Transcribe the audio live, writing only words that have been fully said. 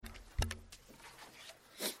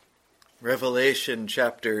Revelation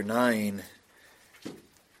chapter 9,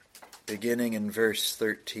 beginning in verse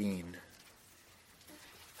 13.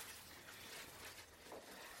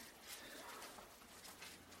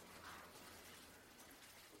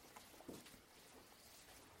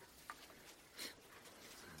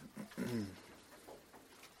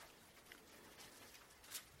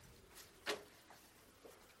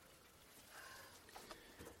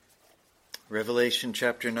 Revelation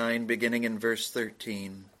chapter 9, beginning in verse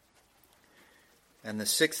 13. And the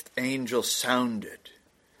sixth angel sounded,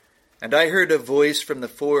 and I heard a voice from the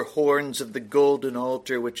four horns of the golden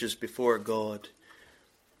altar which is before God,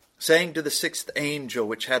 saying to the sixth angel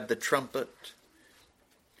which had the trumpet,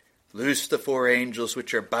 Loose the four angels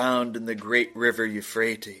which are bound in the great river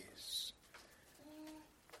Euphrates.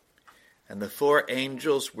 And the four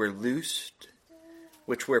angels were loosed,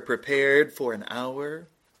 which were prepared for an hour,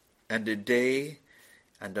 and a day,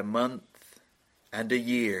 and a month, and a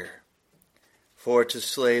year, for to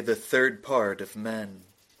slay the third part of men.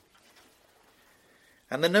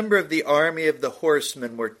 And the number of the army of the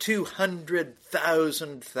horsemen were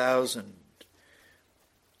 200,000,000.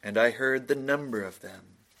 And I heard the number of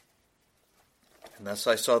them. And thus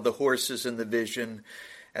I saw the horses in the vision,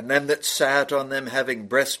 and them that sat on them having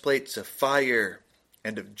breastplates of fire,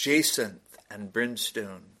 and of jacinth and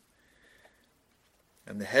brimstone.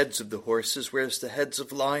 And the heads of the horses were as the heads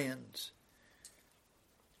of lions.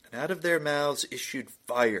 And out of their mouths issued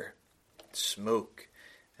fire, smoke,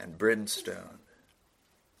 and brimstone.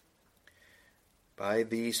 By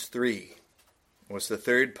these three was the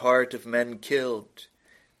third part of men killed,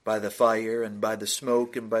 by the fire, and by the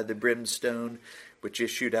smoke, and by the brimstone, which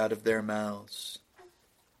issued out of their mouths.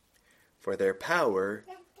 For their power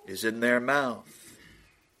is in their mouth,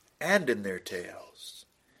 and in their tails.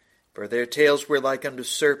 For their tails were like unto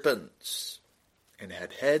serpents, and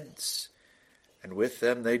had heads, and with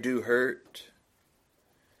them they do hurt.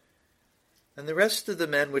 And the rest of the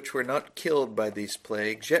men which were not killed by these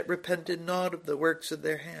plagues yet repented not of the works of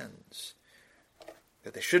their hands,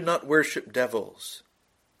 that they should not worship devils,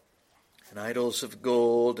 and idols of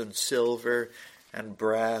gold and silver and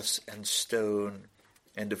brass and stone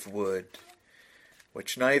and of wood,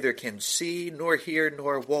 which neither can see nor hear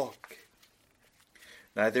nor walk.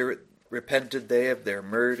 Neither repented they of their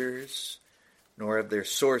murders, nor of their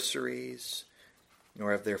sorceries,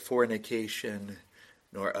 nor of their fornication,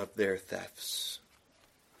 nor of their thefts.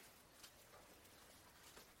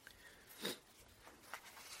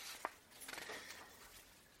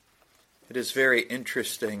 It is very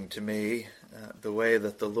interesting to me the way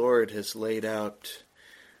that the Lord has laid out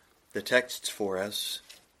the texts for us.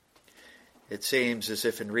 It seems as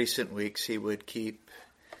if in recent weeks he would keep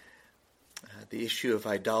the issue of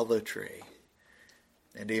idolatry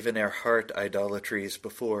and even our heart idolatries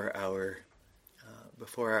before our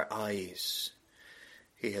eyes.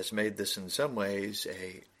 He has made this in some ways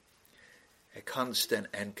a constant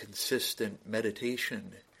and consistent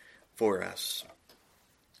meditation for us.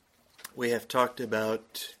 We have talked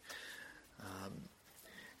about,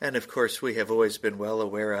 and of course we have always been well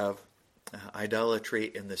aware of, idolatry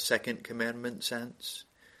in the second commandment sense.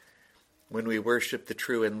 When we worship the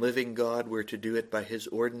true and living God, we're to do it by his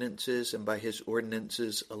ordinances and by his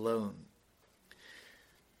ordinances alone.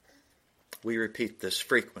 We repeat this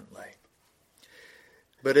frequently.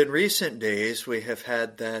 But in recent days, we have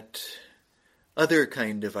had that other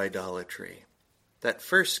kind of idolatry, that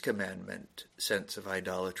first commandment sense of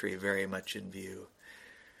idolatry very much in view.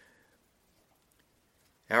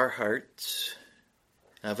 Our hearts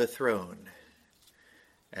have a throne,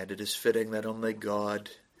 and it is fitting that only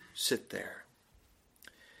God sit there.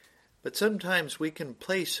 But sometimes we can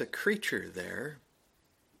place a creature there.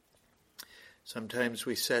 Sometimes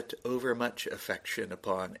we set overmuch affection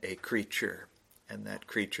upon a creature, and that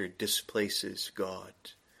creature displaces God.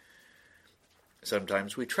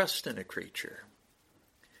 Sometimes we trust in a creature,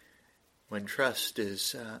 when trust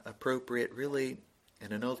is appropriate really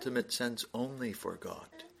in an ultimate sense only for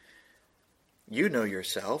God. You know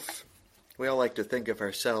yourself. We all like to think of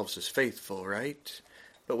ourselves as faithful, right?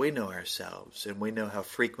 But we know ourselves, and we know how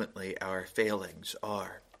frequently our failings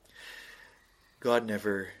are. God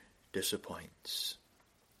never disappoints.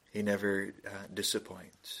 He never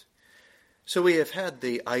disappoints. So we have had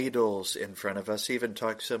the idols in front of us, even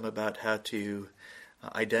talked some about how to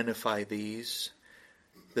identify these.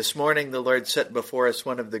 This morning the Lord set before us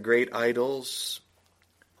one of the great idols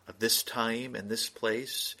of this time and this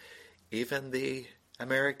place, even the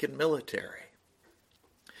American military.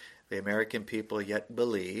 The American people yet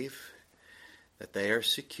believe that they are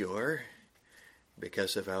secure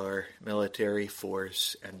because of our military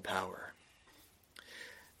force and power.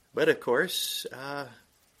 But of course,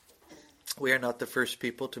 We are not the first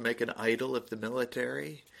people to make an idol of the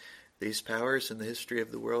military. These powers in the history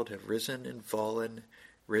of the world have risen and fallen,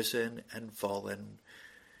 risen and fallen.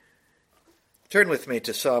 Turn with me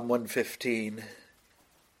to Psalm 115.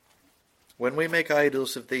 When we make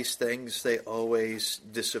idols of these things, they always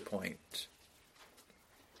disappoint.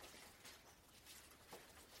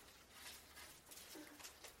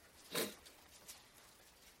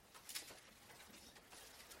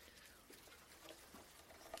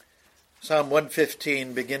 Psalm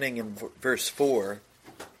 115, beginning in verse 4.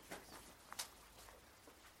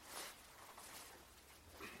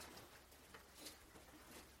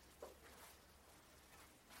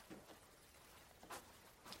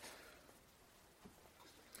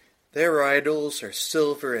 Their idols are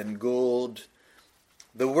silver and gold,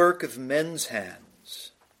 the work of men's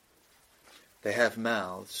hands. They have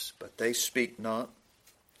mouths, but they speak not.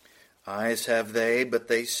 Eyes have they, but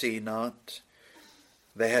they see not.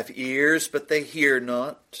 They have ears, but they hear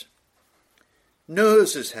not.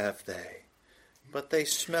 Noses have they, but they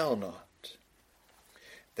smell not.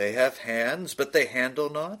 They have hands, but they handle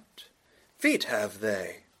not. Feet have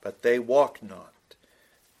they, but they walk not.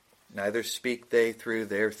 Neither speak they through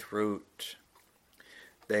their throat.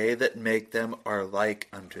 They that make them are like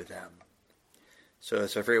unto them. So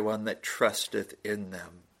is everyone that trusteth in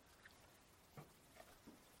them.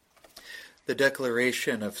 The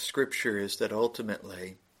declaration of Scripture is that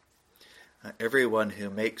ultimately everyone who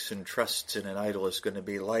makes and trusts in an idol is going to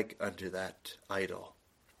be like unto that idol.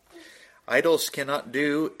 Idols cannot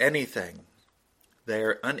do anything. They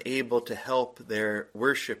are unable to help their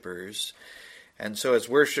worshippers. And so as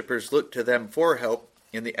worshippers look to them for help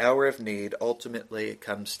in the hour of need, ultimately it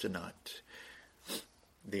comes to naught.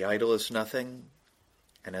 The idol is nothing,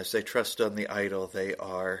 and as they trust on the idol, they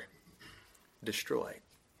are destroyed.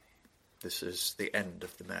 This is the end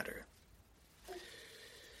of the matter.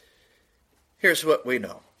 Here's what we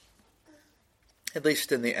know, at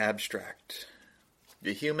least in the abstract.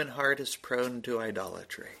 The human heart is prone to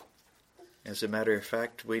idolatry. As a matter of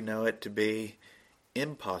fact, we know it to be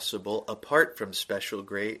impossible, apart from special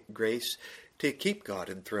grace, to keep God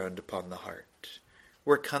enthroned upon the heart.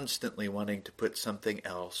 We're constantly wanting to put something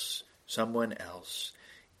else, someone else,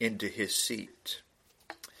 into his seat.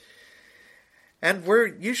 And we're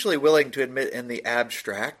usually willing to admit in the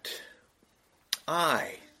abstract,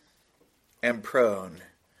 I am prone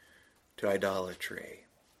to idolatry.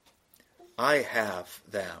 I have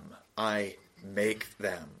them. I make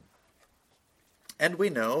them. And we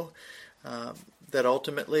know that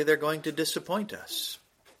ultimately they're going to disappoint us,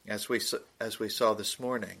 as we saw this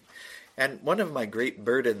morning. And one of my great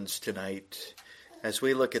burdens tonight, as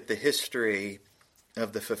we look at the history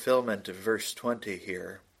of the fulfillment of verse 20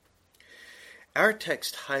 here, our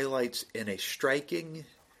text highlights in a striking,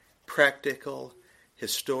 practical,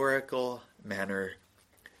 historical manner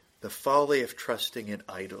the folly of trusting in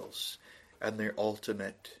idols and their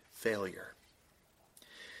ultimate failure.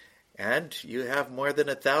 And you have more than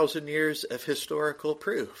 1,000 years of historical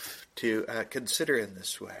proof to consider in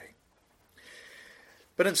this way.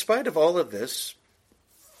 But in spite of all of this,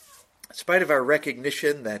 in spite of our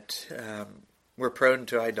recognition that we're prone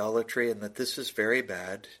to idolatry and that this is very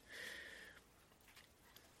bad,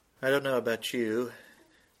 I don't know about you,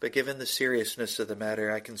 but given the seriousness of the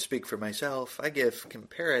matter, I can speak for myself. I give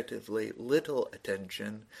comparatively little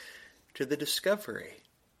attention to the discovery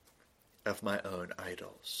of my own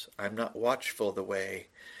idols. I'm not watchful the way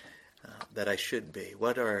that I should be.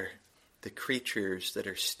 What are the creatures that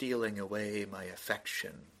are stealing away my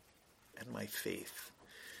affection and my faith?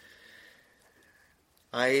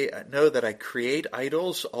 I know that I create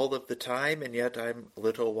idols all of the time, and yet I'm a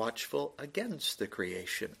little watchful against the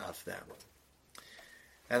creation of them.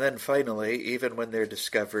 And then finally, even when they're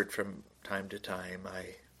discovered from time to time, I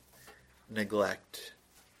neglect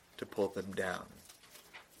to pull them down.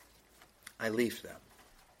 I leave them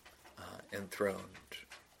enthroned.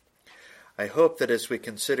 I hope that as we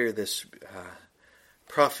consider this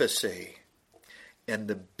prophecy and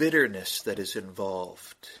the bitterness that is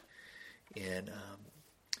involved in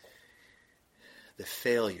the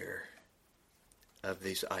failure of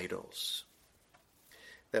these idols,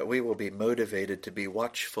 that we will be motivated to be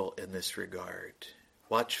watchful in this regard,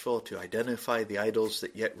 watchful to identify the idols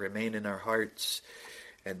that yet remain in our hearts,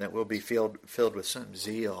 and that we'll be filled with some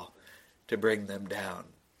zeal to bring them down,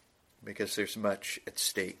 because there's much at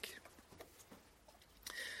stake.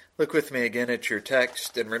 Look with me again at your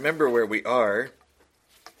text, and remember where we are.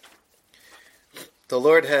 The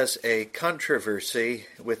Lord has a controversy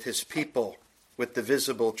with his people, with the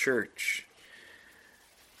visible church.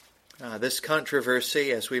 This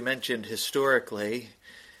controversy, as we mentioned historically,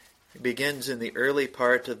 It begins in the early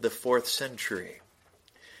part of the 4th century.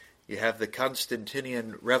 You have the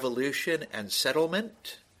Constantinian revolution and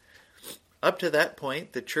settlement. Up to that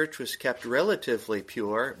point, the church was kept relatively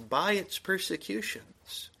pure by its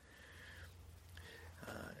persecutions.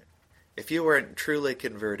 If you weren't truly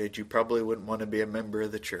converted, you probably wouldn't want to be a member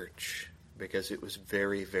of the church because it was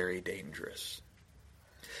very, very dangerous.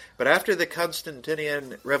 But after the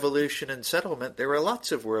Constantinian revolution and settlement, there were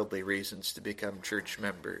lots of worldly reasons to become church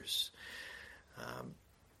members.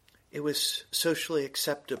 It was socially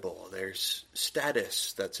acceptable. There's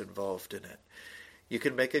status that's involved in it. You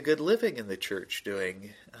can make a good living in the church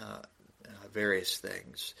doing various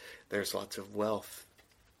things. There's lots of wealth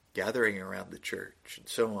gathering around the church and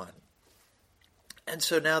so on. And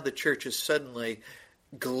so now the church is suddenly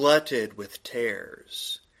glutted with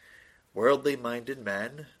tares, worldly-minded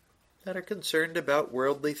men that are concerned about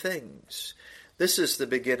worldly things. This is the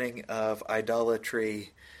beginning of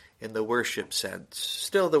idolatry in the worship sense.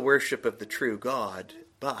 Still the worship of the true God,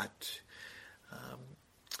 but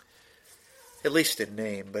at least in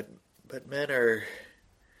name, but men are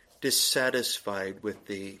dissatisfied with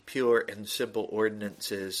the pure and simple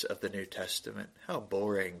ordinances of the New Testament. How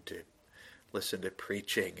boring to listen to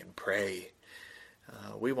preaching and pray.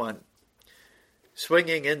 We want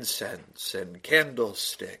swinging incense and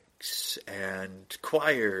candlesticks and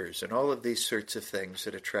choirs and all of these sorts of things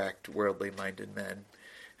that attract worldly-minded men.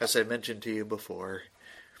 As I mentioned to you before,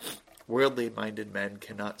 worldly-minded men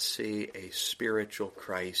cannot see a spiritual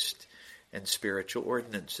Christ and spiritual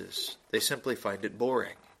ordinances. They simply find it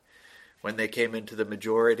boring. When they came into the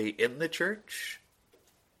majority in the church,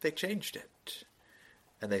 they changed it.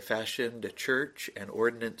 And they fashioned a church and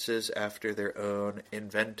ordinances after their own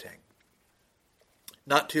inventing.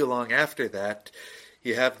 Not too long after that,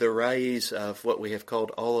 you have the rise of what we have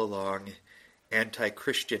called all along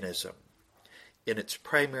anti-Christianism in its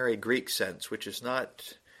primary Greek sense, which is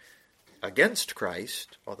not against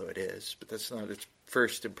Christ, although it is, but that's not its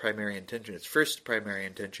first and primary intention. Its first primary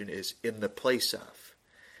intention is in the place of.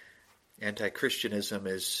 Anti-Christianism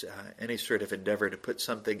is any sort of endeavor to put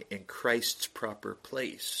something in Christ's proper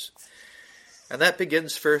place. And that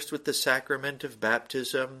begins first with the sacrament of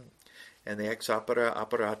baptism and the ex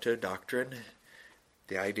operato doctrine,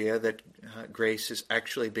 the idea that grace is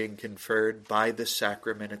actually being conferred by the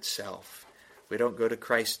sacrament itself. We don't go to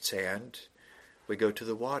Christ's hand, we go to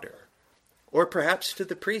the water. Or perhaps to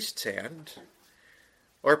the priest's hand,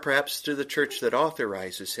 or perhaps to the church that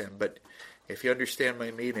authorizes him, but if you understand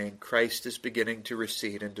my meaning, Christ is beginning to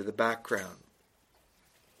recede into the background.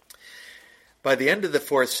 By the end of the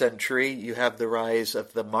 4th century, you have the rise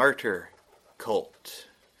of the martyr cult.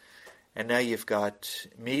 And now you've got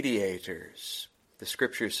mediators. The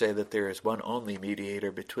scriptures say that there is one only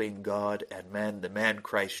mediator between God and man, the man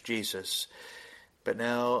Christ Jesus. But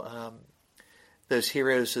now those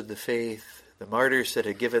heroes of the faith, the martyrs that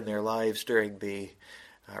had given their lives during the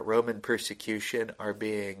Roman persecution, are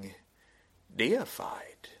being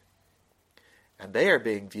deified. And they are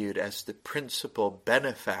being viewed as the principal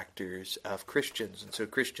benefactors of Christians. And so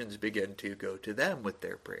Christians begin to go to them with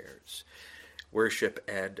their prayers, worship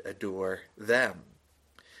and adore them.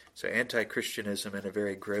 So anti-Christianism in a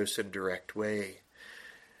very gross and direct way.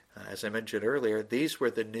 As I mentioned earlier, these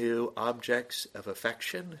were the new objects of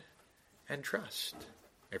affection and trust.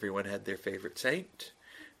 Everyone had their favorite saint.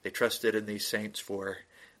 They trusted in these saints for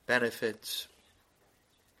benefits.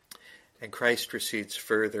 And Christ recedes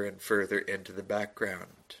further and further into the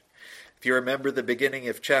background. If you remember the beginning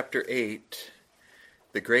of chapter 8,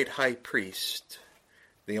 the great high priest,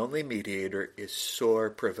 the only mediator, is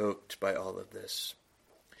sore provoked by all of this.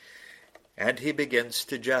 And he begins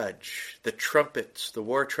to judge. The trumpets, the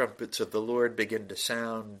war trumpets of the Lord begin to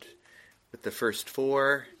sound with the first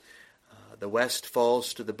 4. The west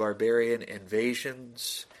falls to the barbarian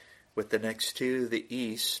invasions. With the next 2, the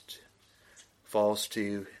east falls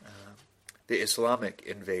to the Islamic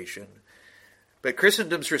invasion. But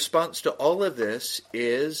Christendom's response to all of this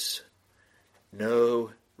is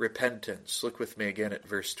no repentance. Look with me again at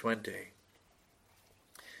verse 20.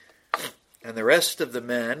 And the rest of the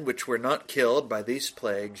men which were not killed by these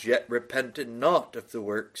plagues yet repented not of the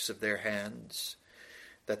works of their hands,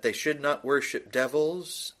 that they should not worship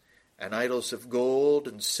devils and idols of gold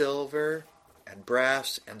and silver and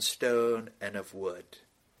brass and stone and of wood.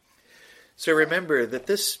 So remember that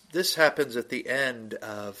this happens at the end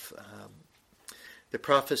of the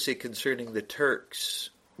prophecy concerning the Turks,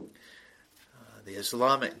 the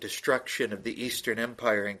Islamic destruction of the Eastern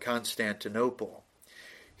Empire in Constantinople.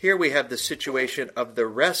 Here we have the situation of the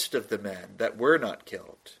rest of the men that were not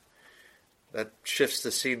killed. That shifts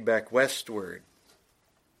the scene back westward.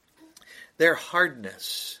 Their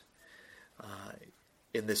hardness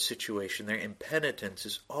in this situation. Their impenitence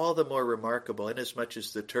is all the more remarkable inasmuch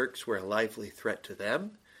as the Turks were a lively threat to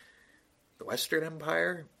them, the Western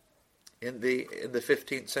Empire in the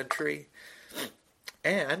 15th century,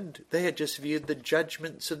 and they had just viewed the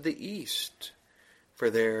judgments of the East for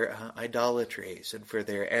their idolatries and for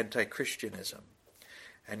their anti-Christianism,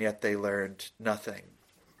 and yet they learned nothing.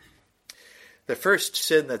 The first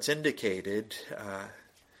sin that's indicated,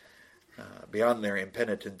 beyond their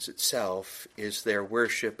impenitence itself, is their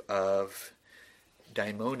worship of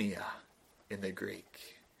daimonia in the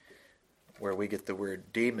Greek, where we get the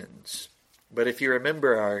word demons. But if you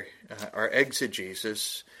remember our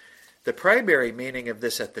exegesis, the primary meaning of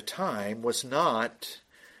this at the time was not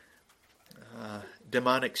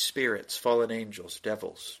demonic spirits, fallen angels,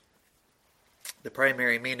 devils. The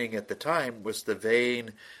primary meaning at the time was the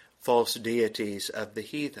vain, false deities of the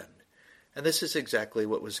heathen. And this is exactly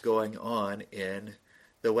what was going on in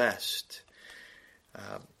the West.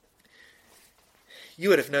 You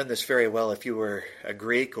would have known this very well if you were a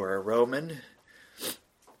Greek or a Roman.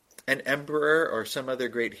 An emperor or some other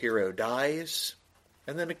great hero dies,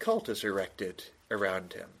 and then a cult is erected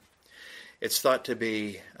around him. It's thought to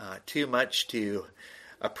be too much to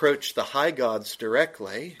approach the high gods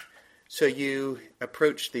directly, so you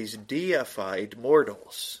approach these deified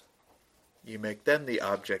mortals. You make them the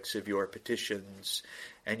objects of your petitions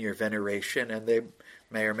and your veneration, and they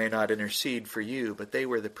may or may not intercede for you, but they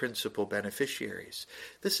were the principal beneficiaries.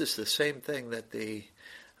 This is the same thing that the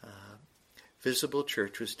visible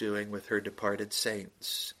church was doing with her departed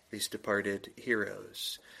saints, these departed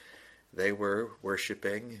heroes. They were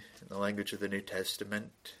worshiping, in the language of the New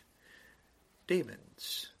Testament,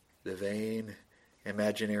 demons, the vain,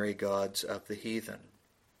 imaginary gods of the heathen.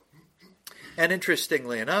 And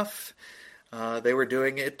interestingly enough, they were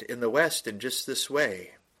doing it in the West in just this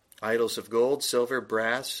way. Idols of gold, silver,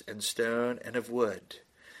 brass, and stone, and of wood.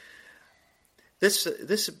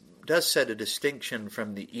 This does set a distinction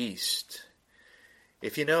from the East.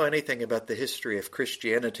 If you know anything about the history of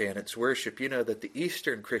Christianity and its worship, you know that the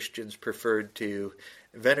Eastern Christians preferred to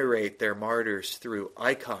venerate their martyrs through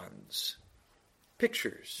icons,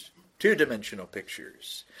 pictures, two-dimensional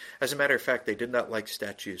pictures. As a matter of fact, they did not like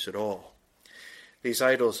statues at all. These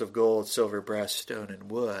idols of gold, silver, brass, stone, and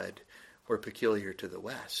wood were peculiar to the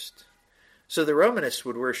West. So the Romanists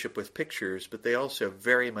would worship with pictures, but they also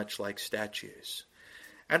very much like statues.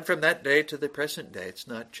 And from that day to the present day, it's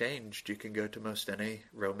not changed. You can go to most any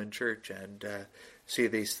Roman church and see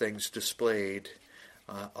these things displayed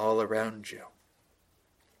all around you.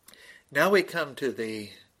 Now we come to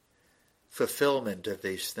the fulfillment of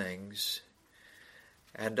these things.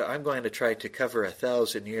 And I'm going to try to cover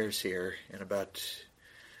 1,000 years here in about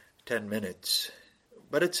 10 minutes.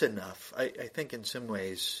 But it's enough. I think in some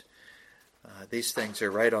ways these things are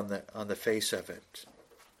right on the face of it.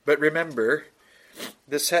 But remember,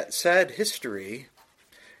 this sad history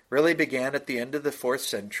really began at the end of the 4th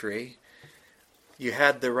century. You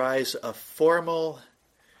had the rise of formal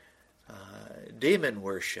demon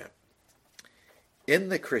worship in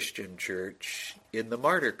the Christian church, in the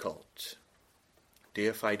martyr cult,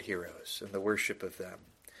 deified heroes and the worship of them.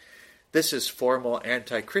 This is formal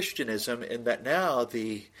anti-Christianism in that now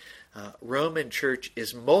the Roman church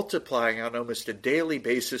is multiplying on almost a daily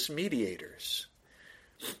basis mediators.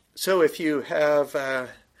 So if you have,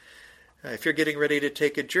 if you're getting ready to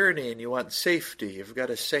take a journey and you want safety, you've got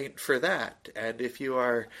a saint for that. And if you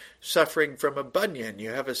are suffering from a bunion,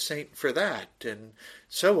 you have a saint for that, and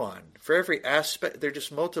so on. For every aspect, they're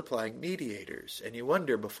just multiplying mediators. And you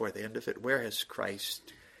wonder before the end of it, where has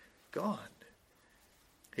Christ gone?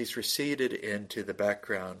 He's receded into the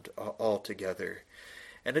background altogether.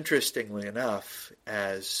 And interestingly enough,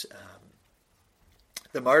 as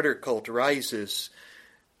the martyr cult rises,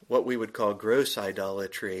 what we would call gross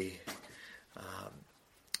idolatry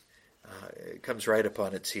comes right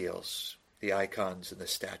upon its heels. The icons and the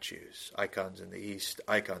statues. Icons in the East,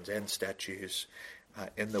 icons and statues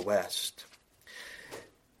in the West.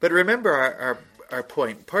 But remember our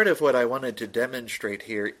point. Part of what I wanted to demonstrate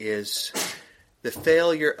here is the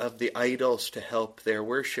failure of the idols to help their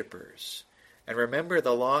worshippers. And remember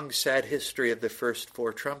the long, sad history of the first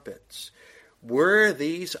 4 trumpets. Were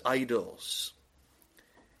these idols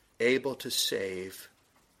able to save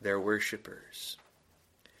their worshippers?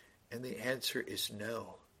 And the answer is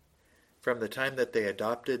no. From the time that they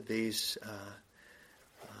adopted these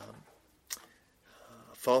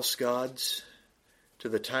false gods to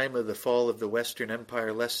the time of the fall of the Western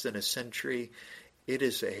Empire, less than a century, it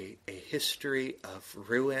is a history of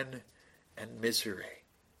ruin and misery.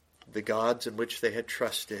 The gods in which they had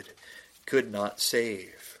trusted could not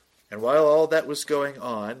save. And while all that was going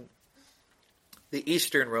on, the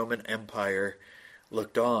Eastern Roman Empire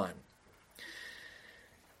looked on.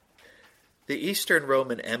 The Eastern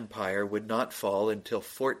Roman Empire would not fall until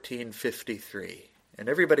 1453. And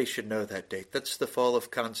everybody should know that date. That's the fall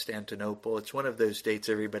of Constantinople. It's one of those dates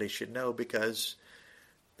everybody should know because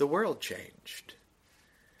the world changed.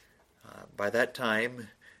 By that time,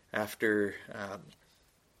 after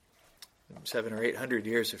 700 or 800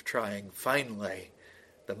 years of trying, finally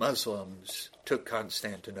the Muslims took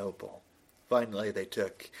Constantinople. Finally they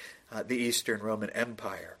took the Eastern Roman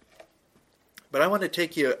Empire. But I want to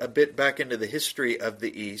take you a bit back into the history of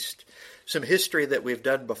the East, some history that we've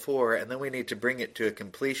done before, and then we need to bring it to a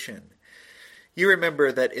completion. You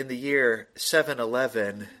remember that in the year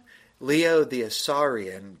 711, Leo the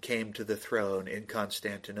Isaurian came to the throne in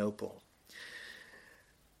Constantinople.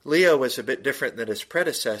 Leo was a bit different than his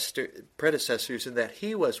predecessors in that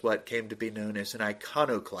he was what came to be known as an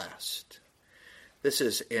iconoclast. This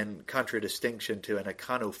is in contradistinction to an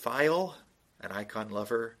iconophile, an icon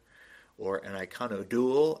lover, or an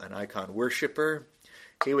iconodule, an icon worshipper.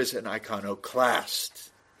 He was an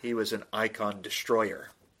iconoclast. He was an icon destroyer.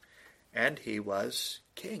 And he was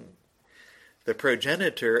king, the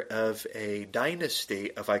progenitor of a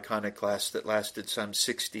dynasty of iconoclasts that lasted some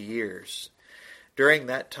 60 years. During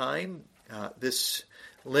that time, this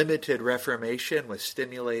limited Reformation was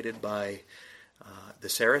stimulated by the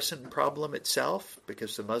Saracen problem itself,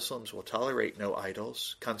 because the Muslims will tolerate no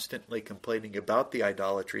idols, constantly complaining about the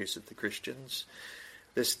idolatries of the Christians.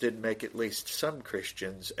 This did make at least some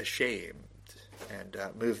Christians ashamed and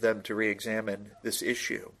move them to re-examine this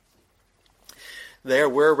issue. There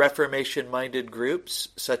were Reformation-minded groups,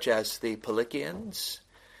 such as the Pelagians,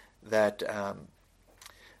 that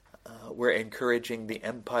were encouraging the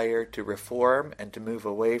empire to reform and to move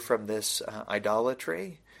away from this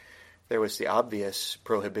idolatry. There was the obvious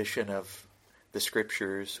prohibition of the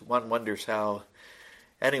scriptures. One wonders how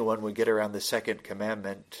anyone would get around the second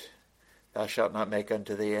commandment. Thou shalt not make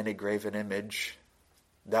unto thee any graven image.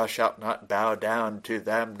 Thou shalt not bow down to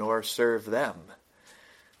them nor serve them.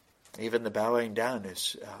 Even the bowing down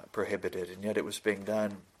is prohibited, and yet it was being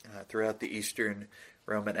done throughout the Eastern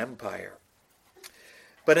Roman Empire.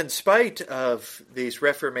 But in spite of these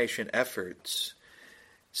Reformation efforts,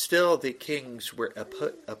 still the kings were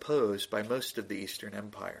opposed by most of the Eastern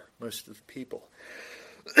Empire, most of the people.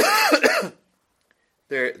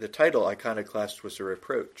 The title iconoclast was a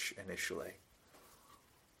reproach initially.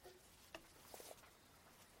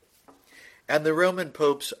 And the Roman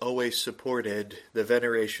popes always supported the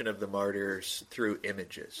veneration of the martyrs through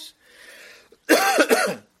images.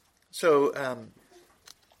 So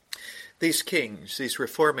these kings, these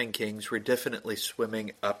reforming kings, were definitely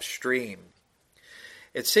swimming upstream.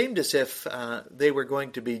 It seemed as if they were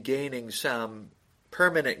going to be gaining some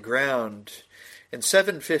permanent ground. In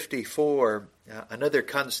 754, another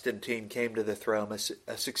Constantine came to the throne,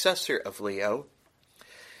 a successor of Leo.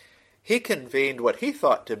 He convened what he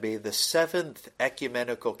thought to be the Seventh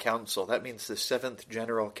Ecumenical Council. That means the Seventh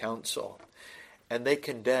General Council. And they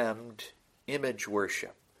condemned image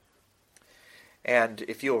worship. And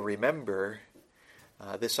if you'll remember,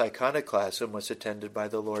 this iconoclasm was attended by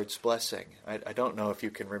the Lord's blessing. I don't know if you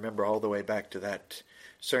can remember all the way back to that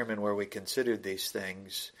sermon where we considered these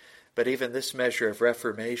things, but even this measure of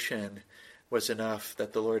reformation was enough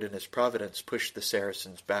that the Lord in his providence pushed the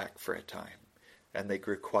Saracens back for a time, and they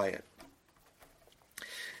grew quiet.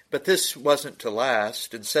 But this wasn't to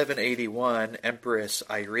last. In 781, Empress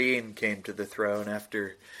Irene came to the throne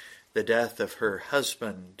after the death of her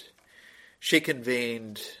husband. She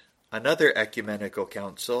convened another ecumenical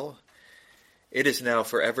council. It is now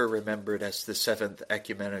forever remembered as the Seventh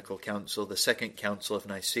Ecumenical Council, the Second Council of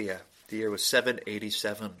Nicaea. The year was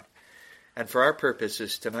 787. And for our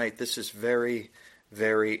purposes tonight, this is very,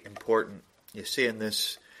 very important. You see in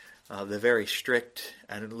this the very strict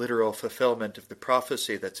and literal fulfillment of the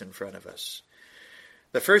prophecy that's in front of us.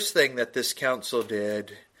 The first thing that this council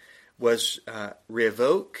did was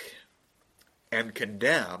revoke and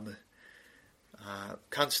condemn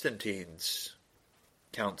Constantine's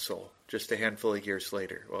council just a handful of years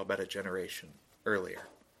later, well, about a generation earlier.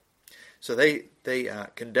 So they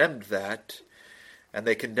condemned that, and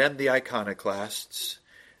they condemned the iconoclasts.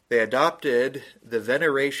 They adopted the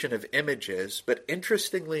veneration of images, but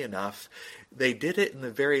interestingly enough, they did it in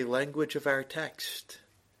the very language of our text,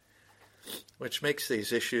 which makes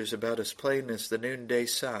these issues about as plain as the noonday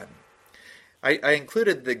sun. I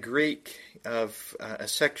included the Greek of a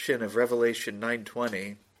section of Revelation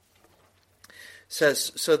 9:20.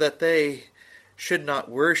 Says, so that they should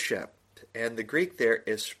not worship. And the Greek there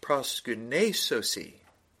is proskunesusi.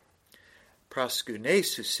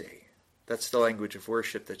 Proskunesusi. That's the language of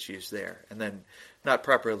worship that's used there. And then not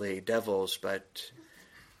properly devils, but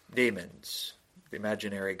demons, the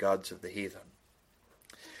imaginary gods of the heathen.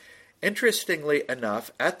 Interestingly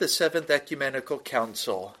enough, at the Seventh Ecumenical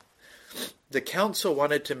Council, the council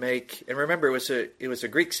wanted to make, and remember it was a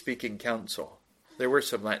Greek-speaking council. There were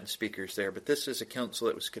some Latin speakers there, but this is a council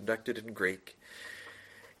that was conducted in Greek.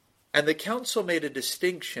 And the council made a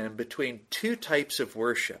distinction between two types of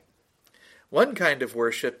worship. One kind of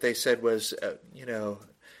worship, they said, was, a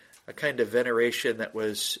kind of veneration that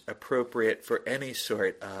was appropriate for any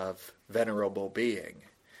sort of venerable being.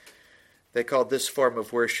 They called this form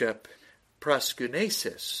of worship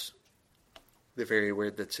proskunesis, the very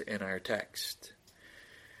word that's in our text.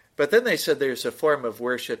 But then they said there's a form of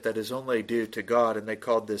worship that is only due to God, and they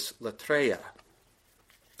called this latreia.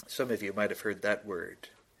 Some of you might have heard that word.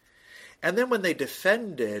 And then when they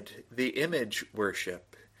defended the image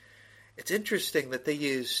worship, it's interesting that they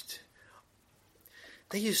used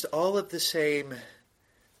all of the same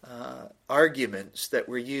arguments that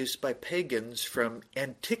were used by pagans from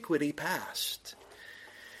antiquity past.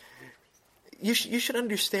 You should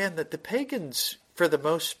understand that the pagans, for the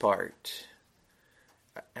most part,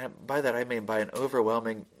 and by that I mean by an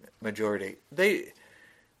overwhelming majority, they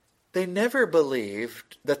never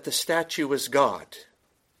believed that the statue was God.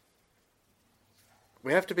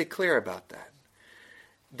 We have to be clear about that.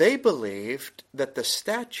 They believed that the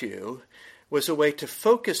statue was a way to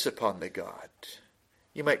focus upon the God.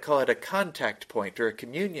 You might call it a contact point or a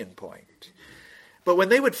communion point. But when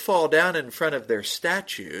they would fall down in front of their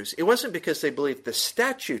statues, it wasn't because they believed the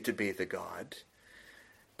statue to be the God,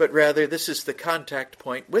 but rather this is the contact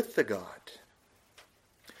point with the God.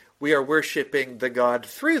 We are worshiping the God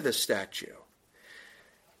through the statue.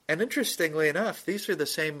 And interestingly enough, these are the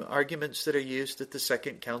same arguments that are used at the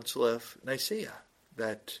Second Council of Nicaea,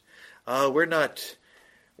 that we're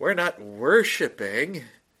not worshiping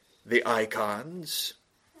the icons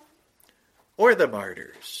or the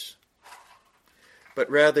martyrs, but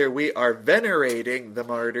rather we are venerating the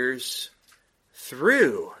martyrs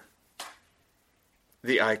through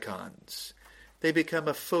the icons. They become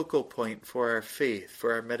a focal point for our faith,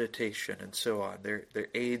 for our meditation, and so on. They're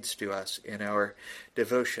aids to us in our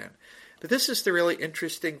devotion. But this is the really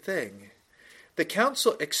interesting thing. The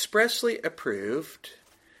council expressly approved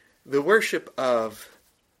the worship of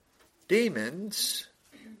demons,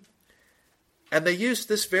 and they used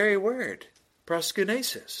this very word,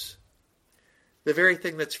 proskunesis, the very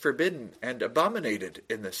thing that's forbidden and abominated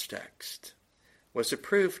in this text, was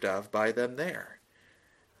approved of by them there.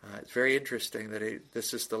 It's very interesting that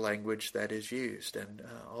this is the language that is used, and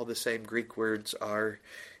all the same Greek words are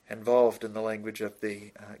involved in the language of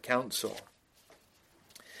the council.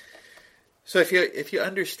 So if you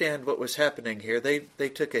understand what was happening here, they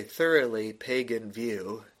took a thoroughly pagan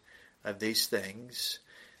view of these things.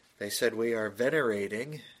 They said we are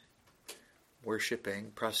venerating,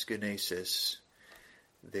 worshiping, proskunesis,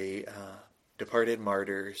 the departed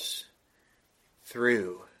martyrs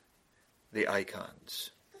through the icons.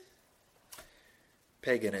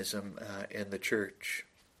 Paganism in the church.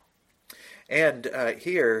 And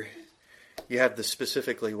here you have the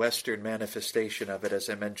specifically Western manifestation of it, as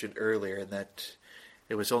I mentioned earlier, in that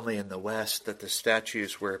it was only in the West that the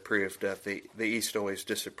statues were approved of. The East always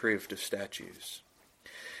disapproved of statues.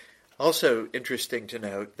 Also interesting to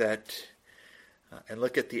note that, and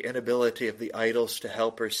look at the inability of the idols to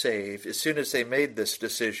help or save, as soon as they made this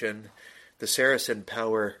decision, the Saracen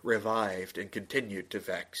power revived and continued to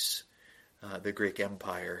vex the Greek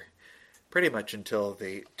Empire, pretty much until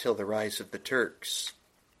the rise of the Turks.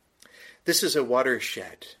 This is a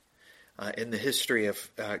watershed in the history of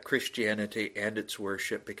Christianity and its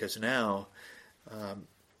worship, because now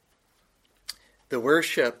the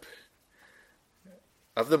worship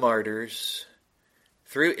of the martyrs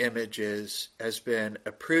through images has been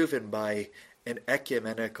approved by an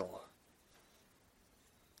ecumenical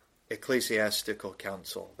ecclesiastical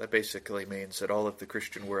council. That basically means that all of the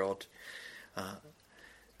Christian world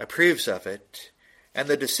approves of it, and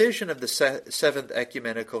the decision of the Seventh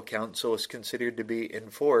Ecumenical Council is considered to be in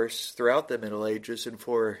force throughout the Middle Ages, and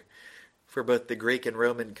for both the Greek and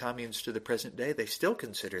Roman communes to the present day, they still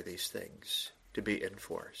consider these things to be in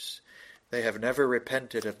force. They have never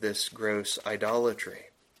repented of this gross idolatry.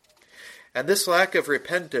 And this lack of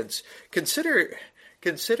repentance, consider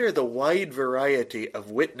the wide variety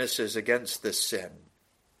of witnesses against this sin.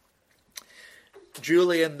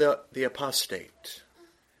 Julian the Apostate,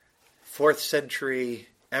 4th century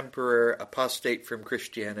emperor, apostate from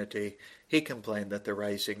Christianity, he complained that the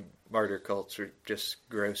rising martyr cults are just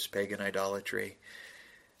gross pagan idolatry.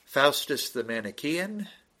 Faustus the Manichaean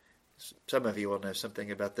Some of you will know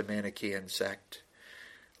something about the Manichaean sect.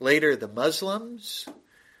 Later, the Muslims,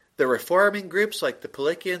 the reforming groups like the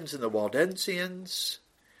Pelagians and the Waldensians.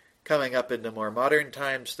 Coming up into more modern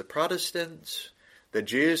times, the Protestants. The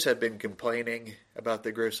Jews have been complaining about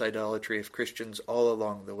the gross idolatry of Christians all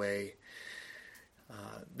along the way.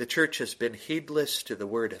 The church has been heedless to the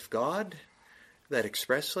word of God, that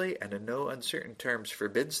expressly and in no uncertain terms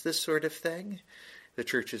forbids this sort of thing. The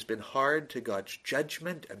church has been hard to God's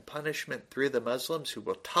judgment and punishment through the Muslims who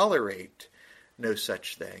will tolerate no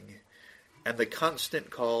such thing, and the constant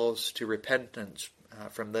calls to repentance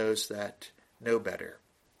from those that know better.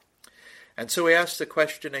 And so we ask the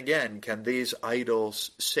question again, can these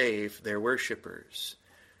idols save their worshippers?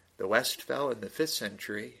 The West fell in the 5th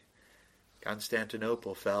century.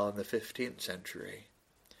 Constantinople fell in the 15th century.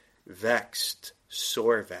 Vexed,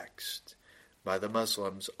 sore vexed by the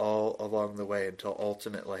Muslims all along the way until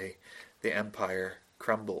ultimately the empire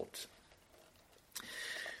crumbled.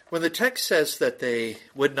 When the text says that they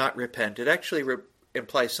would not repent, it actually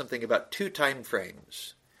implies something about 2 time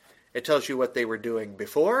frames. It tells you what they were doing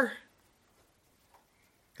before.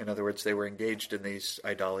 In other words, they were engaged in these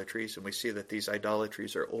idolatries, and we see that these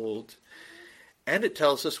idolatries are old. And it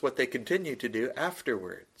tells us what they continue to do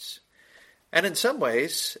afterwards. And in some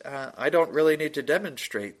ways, I don't really need to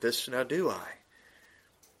demonstrate this, now do I?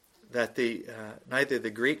 That neither the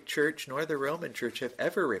Greek church nor the Roman church have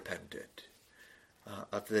ever repented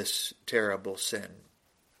of this terrible sin.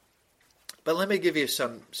 But let me give you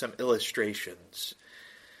some illustrations,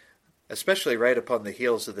 especially right upon the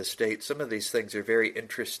heels of the state. Some of these things are very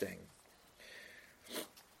interesting.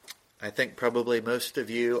 I think probably most of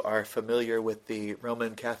you are familiar with the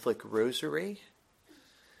Roman Catholic Rosary.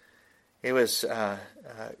 It was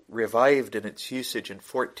revived in its usage in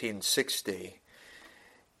 1460.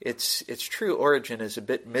 Its true origin is a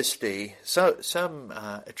bit misty. Some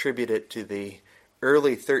attribute it to the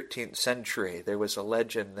early 13th century. There was a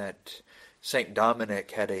legend that St.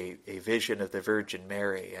 Dominic had a vision of the Virgin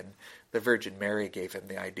Mary, and the Virgin Mary gave him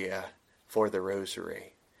the idea for the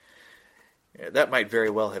Rosary. That might very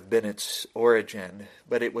well have been its origin,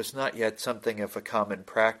 but it was not yet something of a common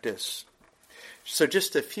practice. So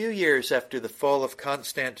just a few years after the fall of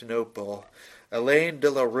Constantinople, Alain de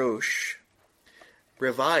la Roche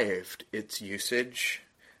revived its usage,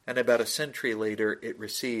 and about a century later it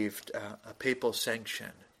received a papal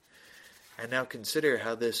sanction. And now consider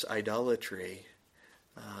how this idolatry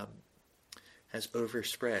has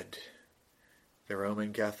overspread the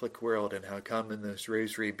Roman Catholic world, and how common those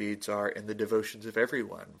rosary beads are in the devotions of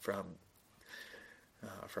everyone, from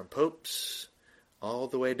popes all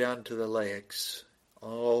the way down to the laics,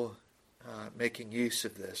 all making use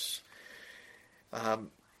of this.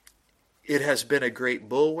 It has been a great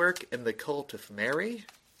bulwark in the cult of Mary,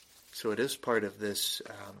 so it is part of this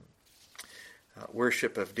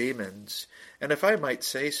worship of demons. And if I might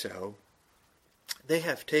say so, they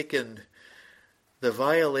have taken the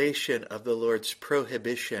violation of the Lord's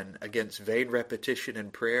prohibition against vain repetition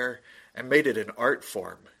in prayer and made it an art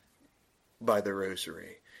form by the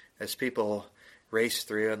Rosary. As people race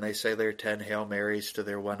through and they say their 10 Hail Marys to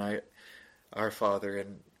their one Our Father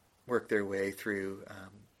and work their way through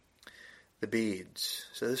the beads.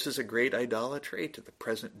 So this is a great idolatry to the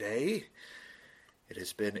present day. It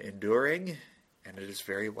has been enduring, and it is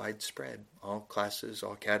very widespread. All classes,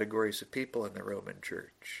 all categories of people in the Roman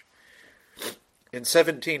Church. In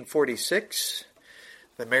 1746,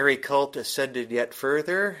 the Mary cult ascended yet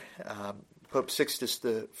further. Pope Sixtus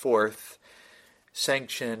IV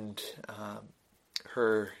sanctioned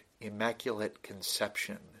her Immaculate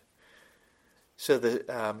Conception. So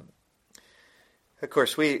of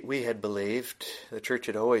course, we had believed, the Church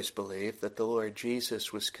had always believed, that the Lord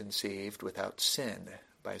Jesus was conceived without sin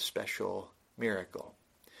by a special miracle.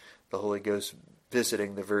 The Holy Ghost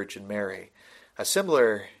visiting the Virgin Mary. A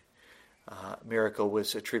similar miracle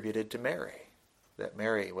was attributed to Mary, that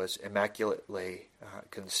Mary was immaculately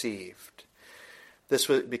conceived. This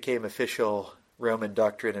became official Roman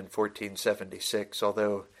doctrine in 1476,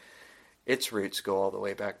 although its roots go all the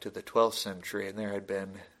way back to the 12th century, and there had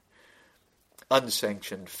been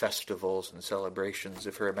unsanctioned festivals and celebrations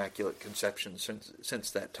of her Immaculate Conception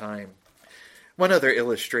since that time. One other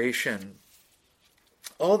illustration.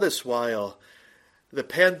 All this while, the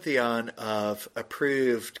pantheon of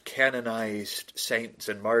approved, canonized saints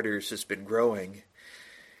and martyrs has been growing.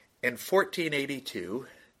 In 1482,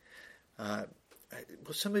 well,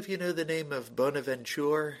 some of you know the name of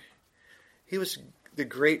Bonaventure. He was the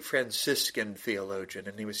great Franciscan theologian,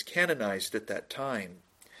 and he was canonized at that time.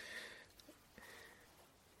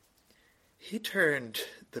 He turned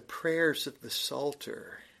the prayers of the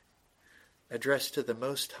Psalter, addressed to the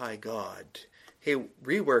Most High God. He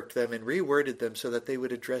reworked them and reworded them so that they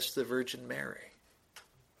would address the Virgin Mary.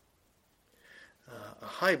 A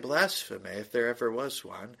high blasphemy, if there ever was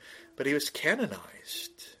one, but he was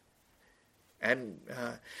canonized. And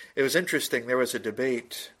it was interesting, there was a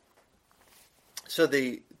debate. So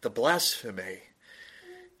the blasphemy,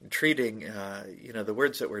 treating, the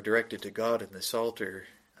words that were directed to God in the Psalter,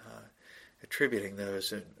 attributing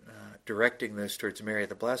those and directing those towards Mary,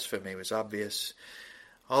 the blasphemy was obvious.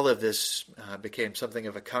 All of this became something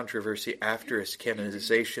of a controversy after his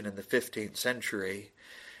canonization in the 15th century.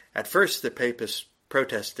 At first, the papists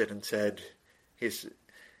protested and said he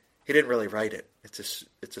didn't really write it. It's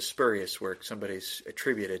a spurious work. Somebody's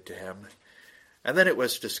attributed to him. And then it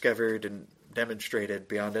was discovered and demonstrated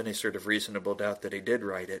beyond any sort of reasonable doubt that he did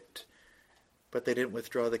write it. But they didn't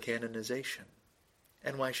withdraw the canonization.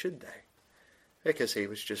 And why should they? Because he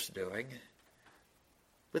was just doing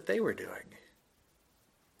what they were doing.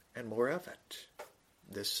 And more of it.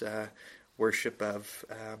 This worship of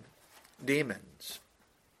demons.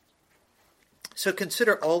 So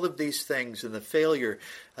consider all of these things and the failure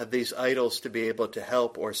of these idols to be able to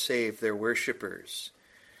help or save their worshippers.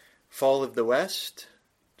 Fall of the West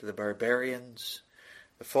to the barbarians.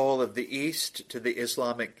 The fall of the East to the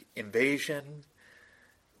Islamic invasion.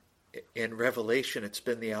 In Revelation, it's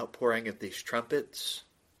been the outpouring of these trumpets.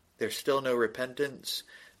 There's still no repentance.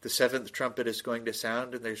 The seventh trumpet is going to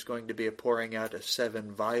sound, and there's going to be a pouring out of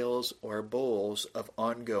 7 vials or bowls of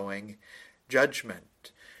ongoing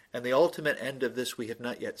judgment. And the ultimate end of this we have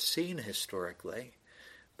not yet seen historically,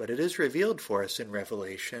 but it is revealed for us in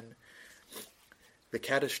Revelation, the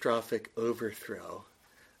catastrophic overthrow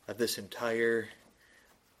of this entire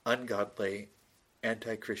ungodly,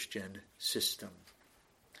 anti-Christian system.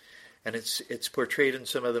 And it's portrayed in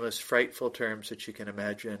some of the most frightful terms that you can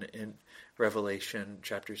imagine in Revelation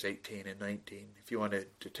chapters 18 and 19. If you wanted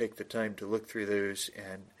to take the time to look through those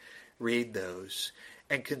and read those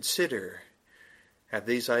and consider, have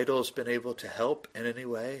these idols been able to help in any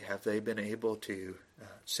way? Have they been able to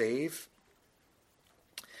save?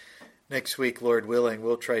 Next week, Lord willing,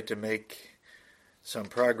 we'll try to make some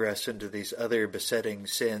progress into these other besetting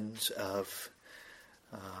sins of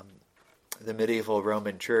the medieval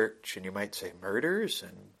Roman Church, and you might say murders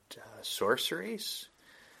and sorceries.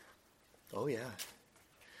 Oh yeah.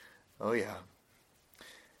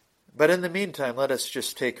 But in the meantime, let us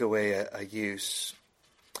just take away a use.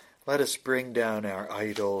 Let us bring down our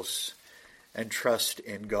idols and trust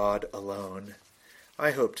in God alone.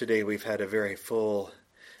 I hope today we've had a very full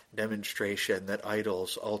demonstration that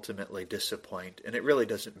idols ultimately disappoint. And it really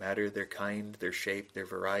doesn't matter their kind, their shape, their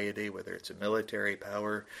variety, whether it's a military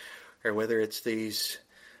power or whether it's these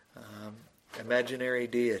imaginary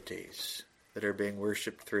deities that are being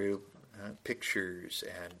worshipped through pictures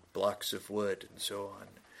and blocks of wood and so on.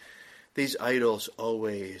 These idols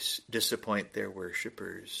always disappoint their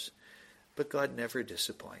worshippers, but God never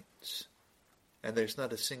disappoints. And there's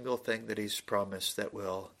not a single thing that he's promised that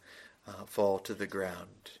will fall to the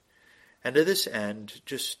ground. And to this end,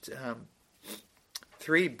 just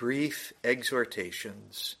 3 brief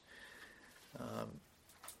exhortations.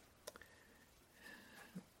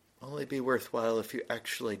 Only be worthwhile if you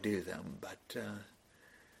actually do them, but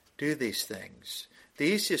do these things. The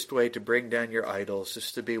easiest way to bring down your idols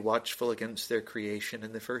is to be watchful against their creation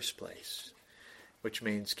in the first place, which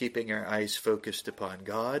means keeping our eyes focused upon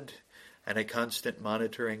God and a constant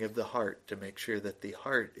monitoring of the heart to make sure that the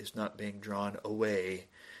heart is not being drawn away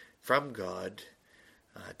from God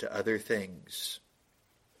to other things.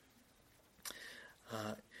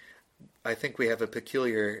 I think we have a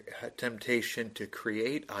peculiar temptation to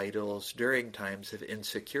create idols during times of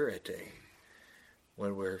insecurity,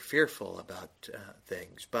 when we're fearful about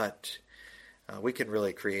things, but we can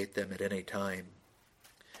really create them at any time.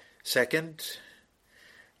 Second,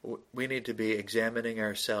 we need to be examining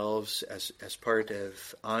ourselves as part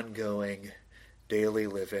of ongoing daily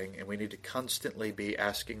living, and we need to constantly be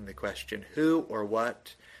asking the question, who or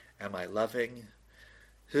what am I loving?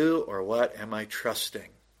 Who or what am I trusting?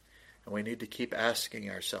 And we need to keep asking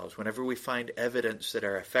ourselves, whenever we find evidence that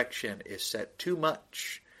our affection is set too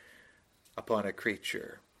much upon a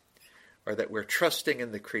creature, or that we're trusting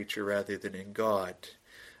in the creature rather than in God,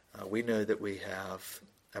 we know that we have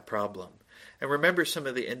a problem. And remember some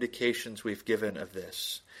of the indications we've given of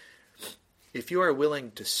this. If you are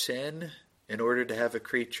willing to sin in order to have a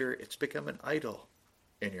creature, it's become an idol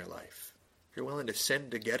in your life. If you're willing to sin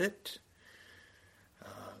to get it,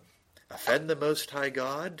 offend the Most High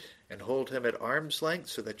God and hold him at arm's length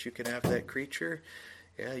so that you can have that creature,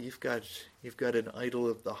 yeah, you've got an idol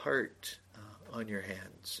of the heart on your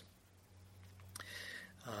hands.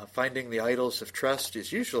 Finding the idols of trust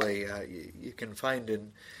is usually, you can find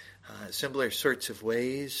in similar sorts of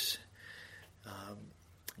ways.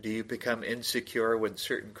 Do you become insecure when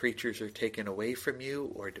certain creatures are taken away from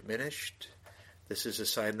you or diminished? This is a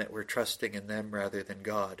sign that we're trusting in them rather than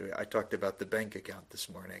God. I talked about the bank account this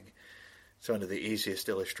morning. It's one of the easiest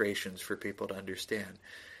illustrations for people to understand.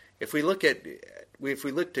 If we look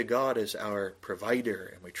to God as our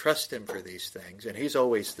provider and we trust Him for these things, and He's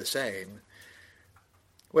always the same,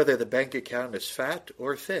 whether the bank account is fat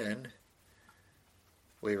or thin,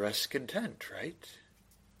 we rest content, right?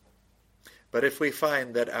 But if we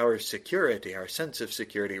find that our security, our sense of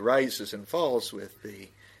security, rises and falls with the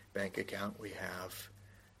bank account, we have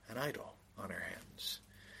an idol on our hands.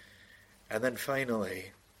 And then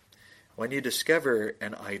finally, when you discover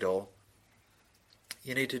an idol,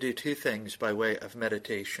 you need to do two things by way of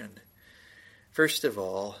meditation. First of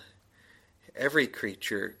all, every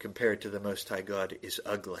creature compared to the Most High God is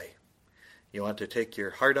ugly. You want to take your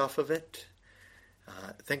heart off of it?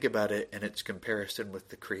 Think about it in its comparison with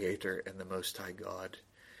the Creator and the Most High God.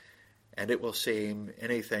 And it will seem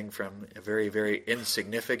anything from a very, very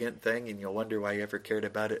insignificant thing, and you'll wonder why you ever cared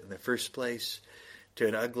about it in the first place, to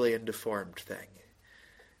an ugly and deformed thing.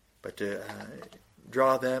 But to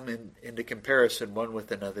draw them into comparison one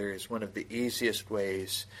with another is one of the easiest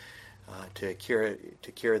ways to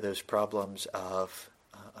cure those problems of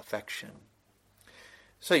affection.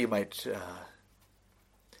 So you might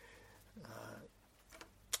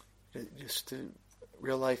just a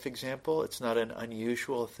real life example. It's not an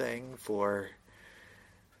unusual thing for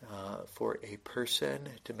a person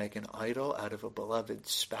to make an idol out of a beloved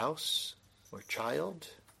spouse or child.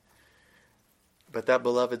 But that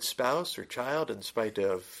beloved spouse or child, in spite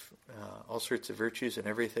of all sorts of virtues and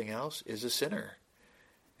everything else, is a sinner.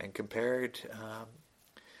 And compared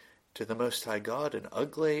to the Most High God, an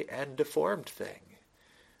ugly and deformed thing.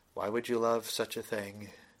 Why would you love such a thing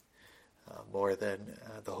more than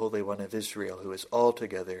the Holy One of Israel, who is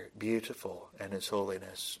altogether beautiful in His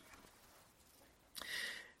holiness?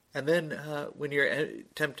 And then when you're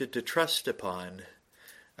tempted to trust upon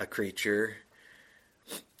a creature,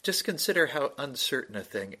 just consider how uncertain a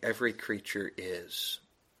thing every creature is.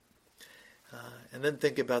 And then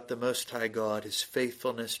think about the Most High God, His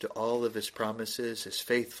faithfulness to all of His promises, His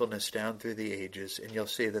faithfulness down through the ages, and you'll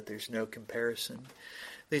see that there's no comparison.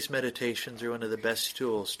 These meditations are one of the best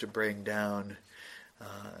tools to bring down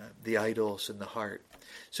the idols in the heart.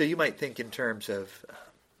 So you might think in terms of,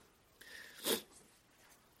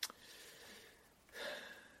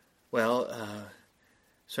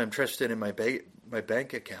 so I'm trusting in my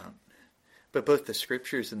bank account, but both the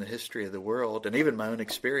scriptures and the history of the world, and even my own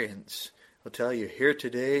experience, will tell you, here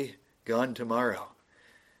today, gone tomorrow.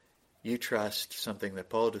 You trust something that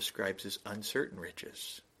Paul describes as uncertain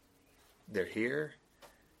riches. They're here,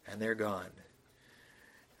 and they're gone.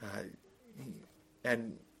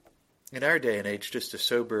 And in our day and age, just a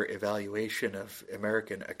sober evaluation of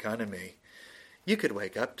American economy, you could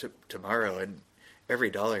wake up tomorrow and every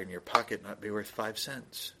dollar in your pocket not be worth 5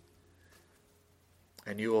 cents.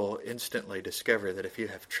 And you will instantly discover that if you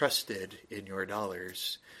have trusted in your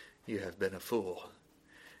dollars, you have been a fool.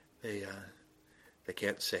 They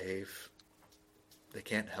can't save. They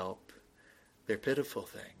can't help. They're pitiful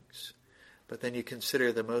things. But then you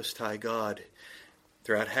consider the Most High God.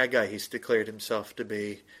 Throughout Haggai, He's declared Himself to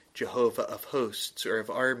be Jehovah of hosts or of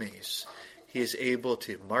armies. He is able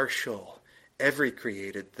to marshal every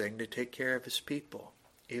created thing to take care of His people,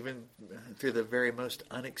 even through the very most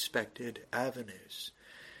unexpected avenues.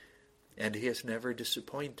 And He has never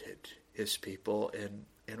disappointed His people in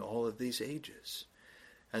all of these ages.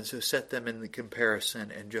 And so set them in the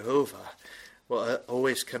comparison, and Jehovah will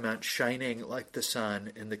always come out shining like the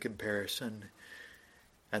sun in the comparison,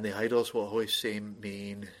 and the idols will always seem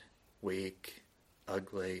mean, weak,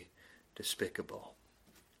 ugly, despicable,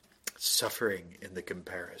 suffering in the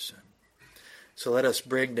comparison. So let us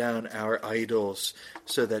bring down our idols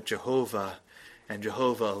so that Jehovah and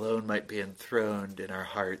Jehovah alone might be enthroned in our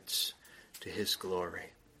hearts to His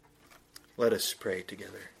glory. Let us pray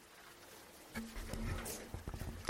together.